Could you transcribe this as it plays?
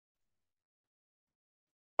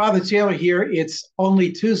Father Taylor here. It's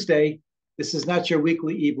only Tuesday. This is not your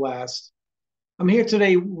weekly e-blast. I'm here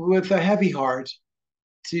today with a heavy heart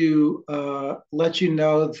to let you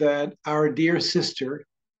know that our dear sister,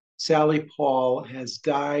 Sally Paul, has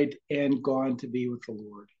died and gone to be with the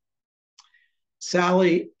Lord.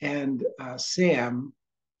 Sally and Sam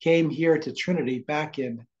came here to Trinity back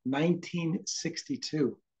in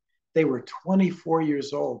 1962. They were 24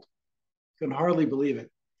 years old. You can hardly believe it.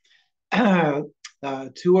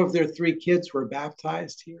 Two of their three kids were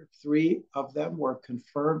baptized here. Three of them were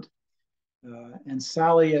confirmed. And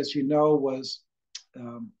Sally, as you know, was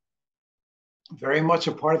um, very much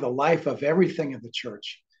a part of the life of everything in the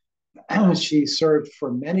church. She served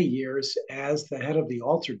for many years as the head of the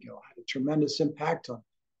altar guild, had a tremendous impact on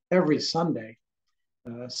every Sunday.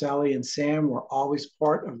 Sally and Sam were always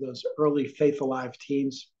part of those early Faith Alive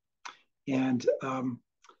teams. And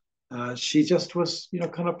she just was,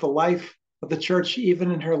 kind of the life of the church, even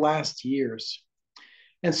in her last years.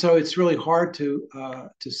 And so it's really hard to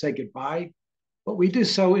say goodbye, but we do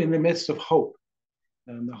so in the midst of hope,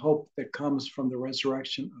 and the hope that comes from the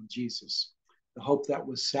resurrection of Jesus, the hope that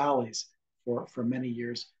was Sally's for many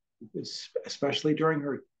years, especially during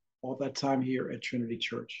her all that time here at Trinity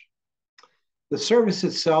Church. The service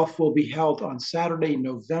itself will be held on Saturday,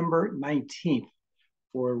 November 19th,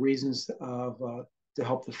 for reasons of to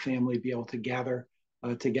help the family be able to gather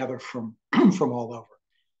together from from all over.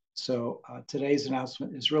 So today's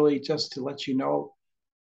announcement is really just to let you know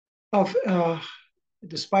of,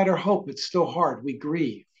 despite our hope, it's still hard. We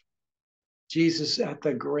grieve. Jesus at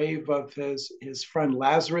the grave of his friend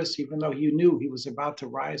Lazarus, even though he knew he was about to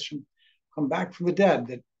come back from the dead,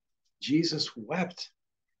 that Jesus wept.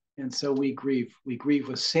 And so we grieve. We grieve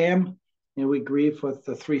with Sam, and we grieve with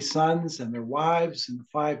the three sons and their wives and the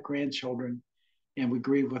five grandchildren, and we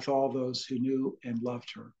grieve with all those who knew and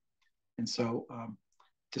loved her. And so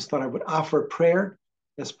just thought I would offer prayer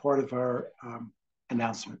as part of our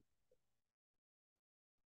announcement.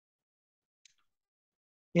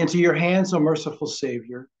 Into your hands, O merciful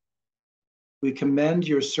Savior, we commend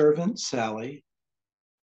your servant Sally.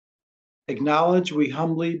 Acknowledge, we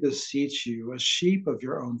humbly beseech you, a sheep of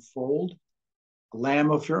your own fold, a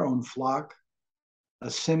lamb of your own flock,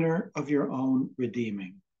 a sinner of your own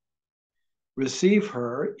redeeming. Receive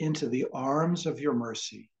her into the arms of your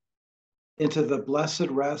mercy, into the blessed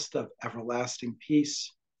rest of everlasting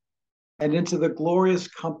peace, and into the glorious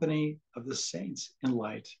company of the saints in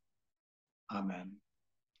light. Amen.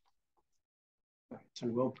 So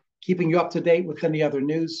we'll keeping you up to date with any other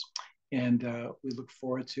news, and we look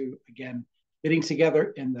forward to, again, getting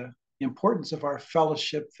together in the importance of our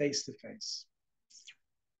fellowship face to face.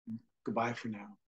 Goodbye for now.